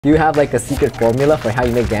Do you have like a secret formula for how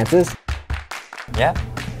you make dances? Yeah.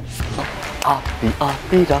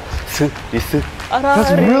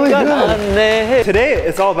 That's really good. Today,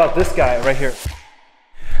 it's all about this guy right here.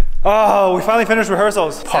 Oh, we finally finished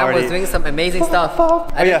rehearsals. Sam was doing some amazing stuff.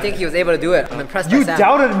 I didn't think he was able to do it. I'm impressed by Sam. You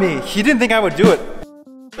doubted me. He didn't think I would do it.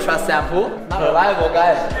 Trust Sam who? Not reliable,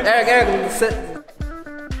 guys. Eric, sit.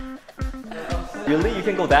 Really? You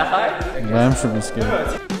can go that high? Lamb from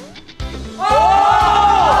Musketeers.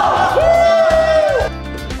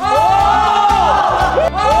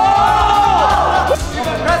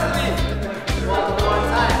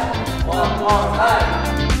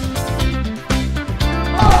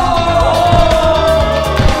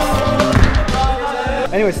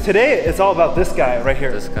 Anyways, today it's all about this guy right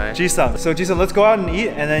here. This guy? Jisung. So Jisung, let's go out and eat,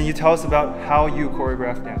 and then you tell us about how you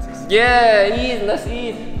choreograph dances. Yeah, eat, let's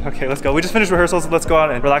eat. Okay, let's go. We just finished rehearsals. Let's go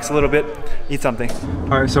out and relax a little bit, eat something.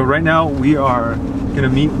 All right, so right now we are gonna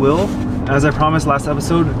meet Will. As I promised last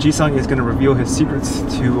episode, Jisung is gonna reveal his secrets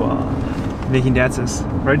to making dances.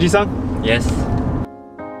 Right, Jisung? Yes.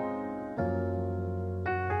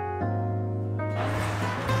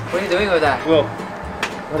 What are you doing with that? Will,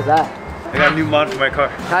 What is that? I got a new mod for my car.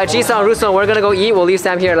 Alright, Jisung, Rusung, we're gonna go eat. We'll leave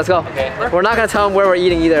Sam here. Let's go. Okay. We're not gonna tell him where we're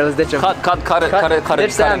eating either. Let's ditch him. Cut it.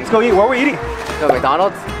 Ditch Sam. Let's go eat. Where are we eating? Go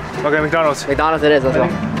McDonald's? Okay, McDonald's. McDonald's it is. Let's go.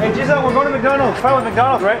 Hey, Jisung, we're going to McDonald's. Fine with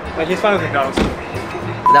McDonald's, right? Like, he's fine with McDonald's.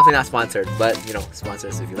 Definitely not sponsored, but you know, sponsor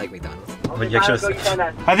us if you like McDonald's. I think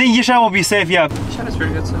Yishan will be safe, yeah. Shen is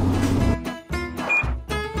pretty good too.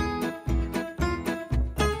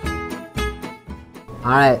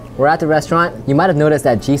 Alright, we're at the restaurant. You might have noticed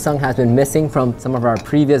that Jisung has been missing from some of our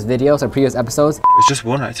previous videos or previous episodes. It's just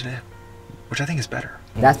one night today, which I think is better.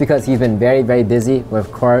 That's because he's been very, very busy with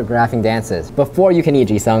choreographing dances. Before you can eat,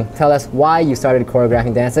 Jisung, tell us why you started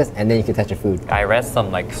choreographing dances, and then you can touch your food. I read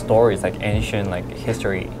some like stories, like ancient like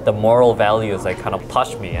history. The moral values like kind of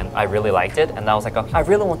touched me, and I really liked it. And I was like, oh, I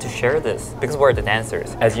really want to share this because we're the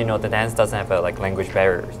dancers. As you know, the dance doesn't have like language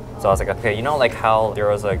barriers. So I was like, okay, you know, like how there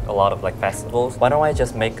was like a lot of like festivals. Why don't I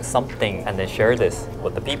just make something and then share this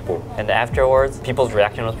with the people? And then afterwards, people's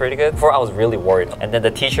reaction was pretty good. Before I was really worried, and then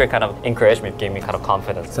the teacher kind of encouraged me, gave me kind of confidence.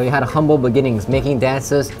 So you had a humble beginnings making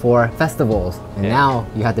dances for festivals, and now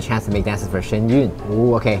you had the chance to make dances for Shen Yun.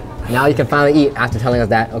 Ooh, okay. Now you can finally eat after telling us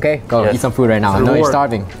that. Okay, go eat some food right now. I know you're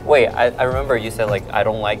starving. Wait, I remember you said like I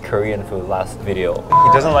don't like Korean food last video.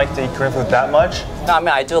 He doesn't like to eat Korean food that much. No, I mean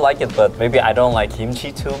I do like it, but maybe I don't like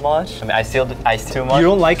kimchi too much. I mean I still too much. You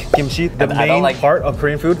don't like kimchi, the main part of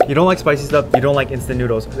Korean food. You don't like spicy stuff. You don't like instant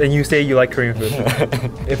noodles. And you say you like Korean food.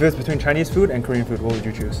 If it was between Chinese food and Korean food, what would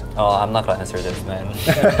you choose? Oh, I'm not gonna answer this, man.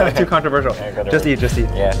 Too controversial. Just eat, just eat.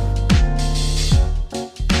 Yeah.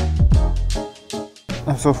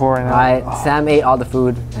 I'm so full right now. Alright, Sam ate all the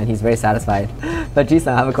food and he's very satisfied. But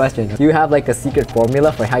Jisung, I have a question. Do you have like a secret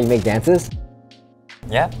formula for how you make dances?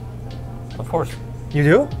 Yeah. Of course. You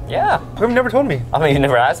do? Yeah. You've never told me. I mean, you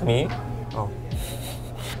never asked me. Oh.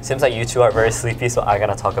 Seems like you two are very sleepy, so I'm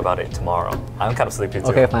gonna talk about it tomorrow. I'm kind of sleepy too.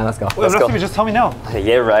 Okay, fine, let's go. Let's go. Just tell me now.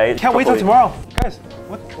 Yeah, right. Can't wait till tomorrow. Guys,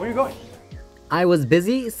 where are you going? I was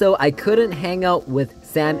busy, so I couldn't hang out with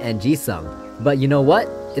Sam and Jisung. But you know what?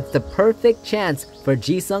 It's the perfect chance for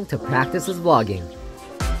Jisung to practice his vlogging.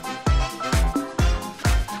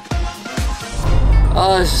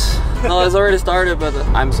 No, it's already started, but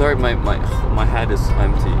I'm sorry, my head is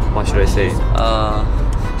empty. What should I say?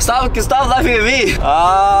 Stop laughing at me!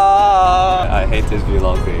 I hate this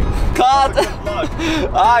vlogging. Cut!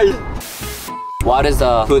 What is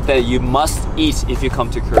the food that you must eat if you come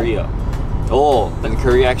to Korea? Oh, in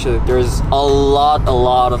Korea actually, there's a lot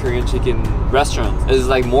of Korean chicken restaurants. It's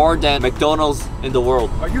like more than McDonald's in the world.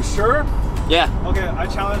 Are you sure? Yeah. Okay, I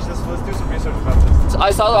challenge this. Let's do some research about this.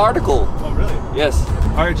 I saw the article. Oh, really? Yes.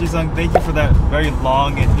 Alright, Jisung, thank you for that very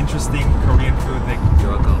long and interesting Korean food thing.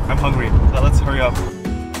 You're welcome. I'm hungry. Now let's hurry up.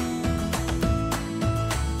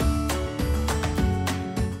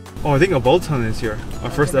 Oh, I think a Bolton is here. Our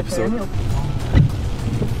first episode.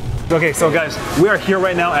 Okay, so guys, we are here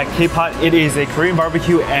right now at K-Pot. It is a Korean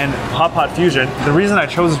barbecue and hot pot fusion. The reason I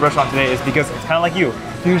chose this restaurant today is because it's kind of like you,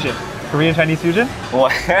 fusion. Korean Chinese fusion?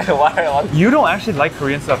 What? What? You don't actually like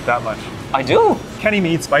Korean stuff that much. I do. Can't even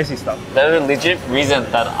eat spicy stuff. There's a legit reason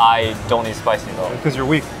that I don't eat spicy though. Because you're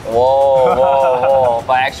weak. Whoa.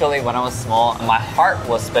 But actually, when I was small, my heart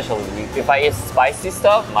was especially weak. If I eat spicy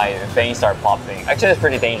stuff, my veins start popping. Actually, it's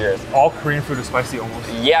pretty dangerous. All Korean food is spicy almost.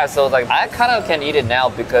 Yeah, so like I kind of can eat it now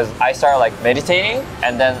because I started like meditating,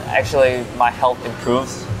 and then actually my health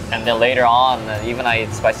improves. And then later on, even I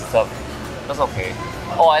eat spicy stuff, that's okay.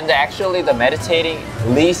 Oh, and actually the meditating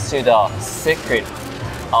leads to the secret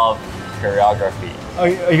of choreography. Are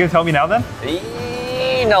you gonna tell me now then?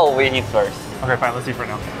 No, we eat first. Okay, fine, let's eat for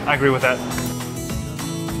now. I agree with that.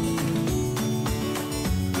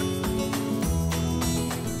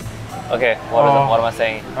 Okay, what am I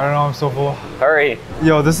saying? I don't know, I'm so full. Hurry.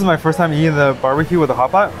 Yo, this is my first time eating the barbecue with a hot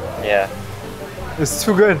pot. Yeah. It's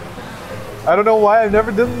too good. I don't know why I've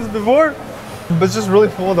never done this before, but it's just really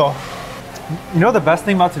full though. You know the best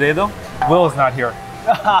thing about today though? Will is not here.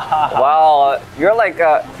 Wow, you're like,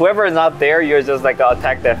 whoever is not there, you're just like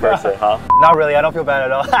attack that person, huh? Not really, I don't feel bad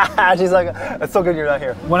at all. She's like, it's so good you're not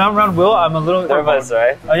here. When I'm around Will, I'm a little nervous,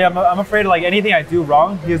 right? Yeah, I'm afraid like anything I do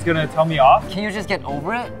wrong, he's gonna tell me off. Can you just get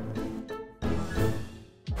over it?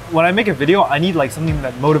 When I make a video, I need like something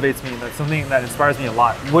that motivates me, like something that inspires me a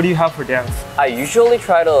lot. What do you have for dance? I usually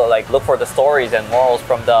try to like look for the stories and morals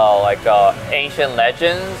from the like ancient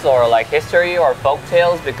legends or like history or folk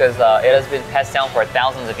tales because it has been passed down for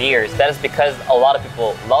thousands of years. That is because a lot of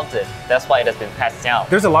people loved it. That's why it has been passed down.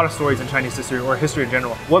 There's a lot of stories in Chinese history or history in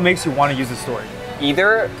general. What makes you want to use a story?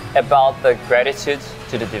 Either about the gratitude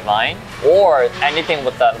to the divine or anything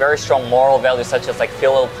with a very strong moral value such as like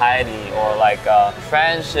filial piety or like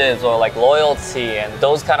friendships or like loyalty, and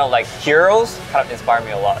those kind of like heroes kind of inspire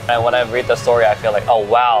me a lot. And when I read the story I feel like, oh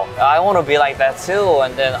wow, I want to be like that too.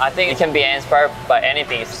 And then I think it can be inspired by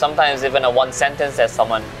anything. Sometimes even a one sentence that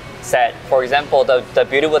someone said. For example, the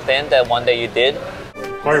beauty within that one day you did.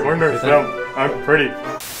 I'm pretty.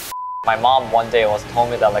 My mom one day was told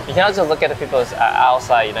me that like you cannot just look at the people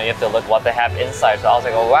outside, you know, you have to look what they have inside. So I was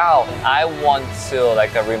like, oh wow, I want to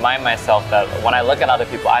like remind myself that when I look at other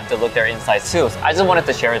people, I have to look their inside too. So I just wanted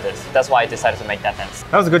to share this. That's why I decided to make that dance.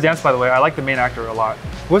 That was a good dance, by the way. I like the main actor a lot.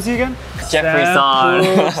 What's he again? Jeffrey Song.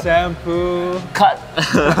 Shampoo. Cut.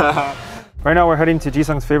 Right now we're heading to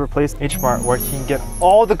Jisung's favorite place, H Mart, where he can get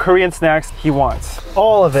all the Korean snacks he wants.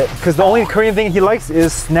 All of it. Because the only Korean thing he likes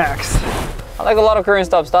is snacks. I like a lot of Korean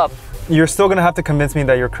stuff. Stop. You're still gonna have to convince me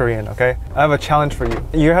that you're Korean, okay? I have a challenge for you.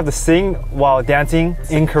 You have to sing while dancing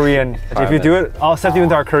in Korean. If you do it, I'll accept you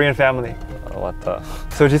into our Korean family. What the?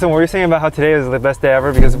 So Jisung, what were you saying about how today is the best day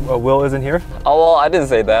ever because Will isn't here? Oh well, I didn't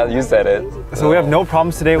say that. You said it. So we have no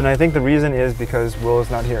problems today, and I think the reason is because Will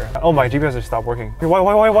is not here. Oh, my GPS has stopped working. What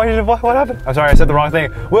happened? I'm sorry, I said the wrong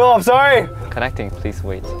thing. Will, I'm sorry! Connecting, please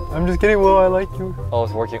wait. I'm just kidding, Will, I like you. Oh,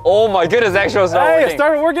 it's working. Oh my goodness, actually it's not working. Hey, it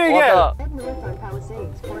started working again!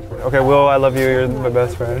 Okay, Will, I love you, you're my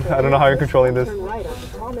best friend. I don't know how you're controlling this.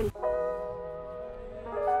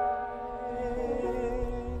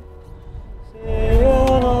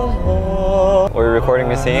 Were you recording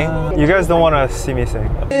me singing? You guys don't want to see me sing.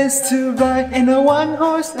 It's to ride in a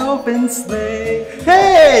one-horse open sleigh.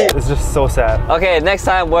 Hey! It's just so sad. Okay, next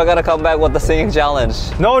time we're gonna come back with the singing challenge.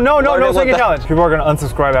 No singing challenge. People are gonna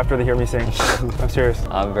unsubscribe after they hear me sing. I'm serious.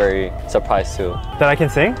 I'm very surprised too. That I can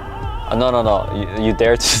sing? No. You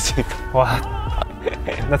dare to sing. What?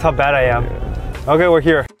 That's how bad I am. Okay, we're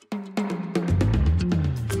here.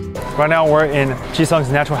 Right now we're in Jisung's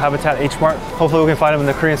natural habitat, H Mart. Hopefully we can find him in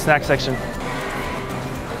the Korean snack section.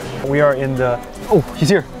 We are in the... Oh, he's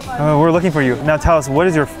here. We're looking for you. Now tell us, what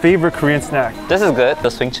is your favorite Korean snack? This is good. The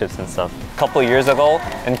swing chips and stuff. A couple years ago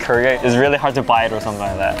in Korea, it's really hard to buy it or something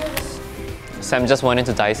like that. Sam just went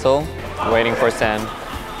into Daiso, waiting for Sam.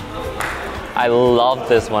 I loved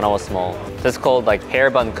this when I was small. This is called like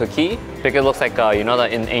hair bun cookie because it looks like, you know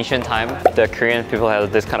that in ancient time, the Korean people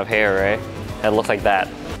had this kind of hair, right? It looks like that.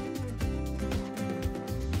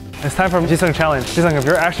 It's time for Jisung challenge. Jisung, if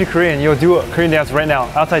you're actually Korean, you'll do a Korean dance right now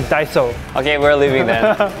outside Daiso. Okay, we're leaving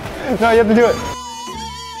then. No, you have to do it.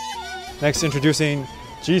 Next, introducing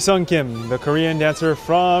Jisung Kim, the Korean dancer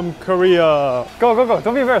from Korea. Go.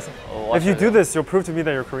 Don't be embarrassed. If you do this, you'll prove to me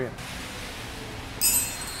that you're Korean.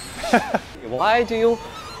 Why do you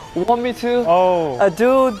want me to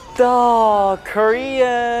do the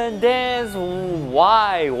Korean dance?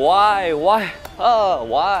 Why? Why?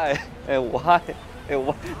 And why?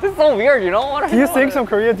 This is so weird, you know? Can you sing some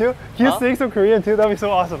Korean too? Can you sing some Korean too? That'd be so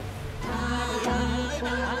awesome.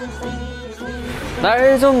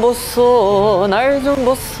 날 좀 보소, 날 좀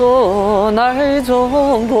보소, 날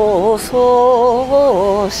좀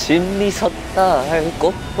보소. 심리 섰달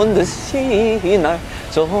꽃본 듯이 날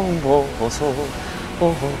좀 보소.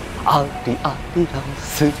 아리아리랑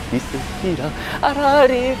스리스리랑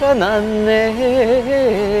아라리가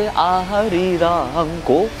났네. 아리랑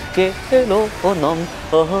고개로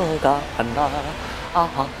넘어간다.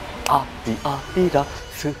 아리아리랑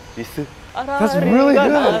스리스리. That's really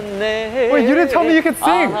good. Wait, you didn't tell me you could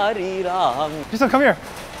sing. Jisung, come here.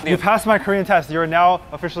 You passed my Korean test. You're now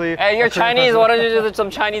officially. Hey, you're Chinese. Why don't you do some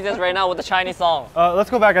Chinese dance right now with the Chinese song? Let's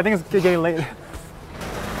go back. I think it's getting late.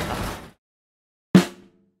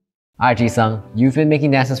 Alright, Jisung, you've been making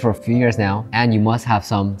dances for a few years now, and you must have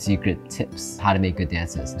some secret tips how to make good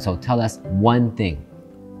dances. So tell us one thing.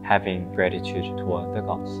 Having gratitude toward the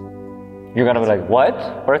gods. You're gonna be like, what?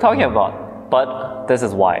 What are you talking about? But this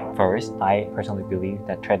is why. First, I personally believe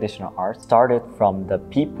that traditional art started from the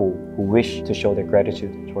people who wish to show their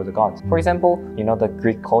gratitude toward the gods. For example, you know the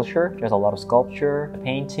Greek culture, there's a lot of sculpture,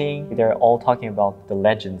 painting, they're all talking about the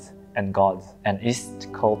legends and gods. And East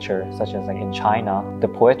culture, such as like in China, the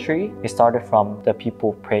poetry, it started from the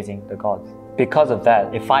people praising the gods. Because of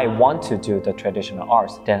that, if I want to do the traditional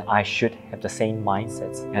arts, then I should have the same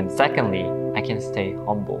mindsets. And secondly, I can stay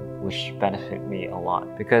humble, which benefit me a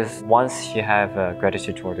lot. Because once you have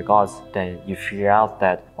gratitude toward the gods, then you figure out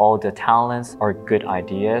that all the talents or good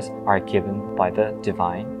ideas are given by the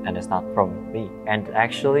divine and it's not from me. And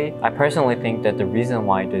actually, I personally think that the reason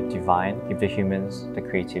why the divine give the humans the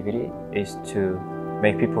creativity is to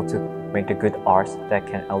make people to make the good arts that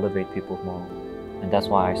can elevate people's moral. And that's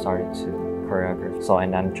why I started to choreograph. So,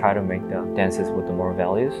 and then try to make the dances with the moral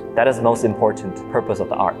values. That is the most important purpose of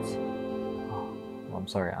the arts. Oh, I'm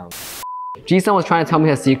sorry. Jisung was trying to tell me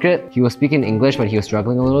his secret. He was speaking English, but he was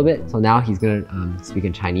struggling a little bit. So now he's gonna speak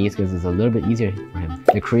in Chinese because it's a little bit easier for him.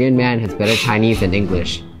 The Korean man has better Chinese than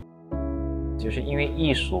English. 就是因为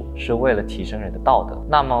艺术是为了提升人的道德，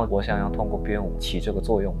那么我想要通过编舞起这个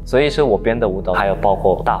作用，所以是我编的舞蹈，还有包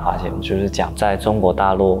括大发现，就是讲在中国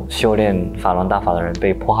大陆修炼法轮大法的人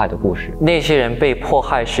被迫害的故事。那些人被迫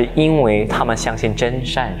害是因为他们相信真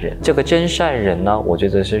善忍，这个真善忍呢，我觉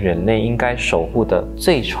得是人类应该守护的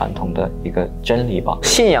最传统的一个真理吧。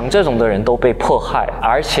信仰这种的人都被迫害，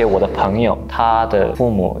而且我的朋友他的父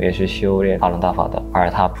母也是修炼法轮大法的，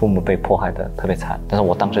而他父母被迫害的特别惨。但是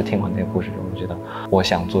我当时听完那个故事，我觉得我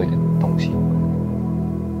想做一点东西。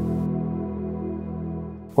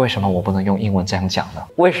为什么我不能用英文这样讲呢？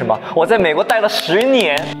为什么我在美国待了10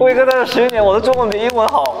年，我一个待了10年，我的中文比英文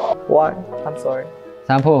好 ？Why? I'm sorry.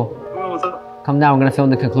 Sampu, come down. We're gonna film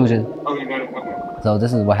the conclusion. Okay. So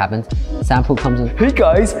this is what happens. Sampu comes in. Hey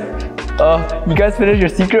guys, you guys finished your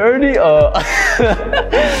secret early?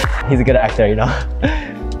 He's a good actor, you know.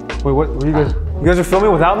 Wait, what are you guys? You guys are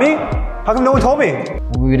filming without me? How come no one told me?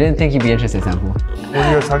 We didn't think you'd be interested, Sampu. What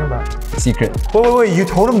are you guys talking about? Secret. Wait, you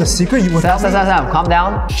told him the secret? Sam, calm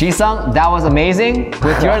down. Jisung, that was amazing.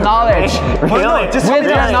 With your knowledge. Really? With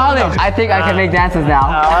your knowledge, I think I can make dances now.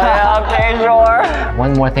 Okay, sure.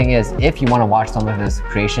 One more thing is, if you want to watch some of his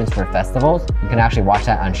creations for festivals, you can actually watch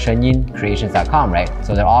that on shenyuncreations.com, right?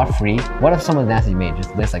 So they're all free. What are some of the dances you made?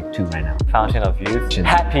 Just list like 2 right now. Fountain of Youth,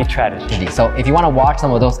 Happy Tragedy. So if you want to watch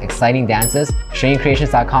some of those exciting dances,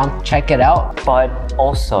 shenyuncreations.com, check it out. But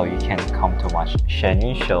also you can come to watch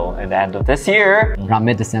Shen show at the end of this year. Around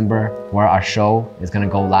mid-December, where our show is going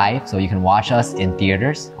to go live, so you can watch us in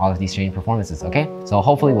theaters, all of these strange performances, okay? So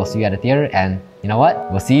hopefully we'll see you at a theater, and you know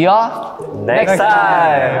what? We'll see y'all Next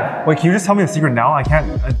time. Wait, can you just tell me the secret now? I can't.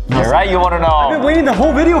 You're right, you want to know. I've been waiting the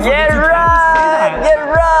whole video for Yeah, you. right.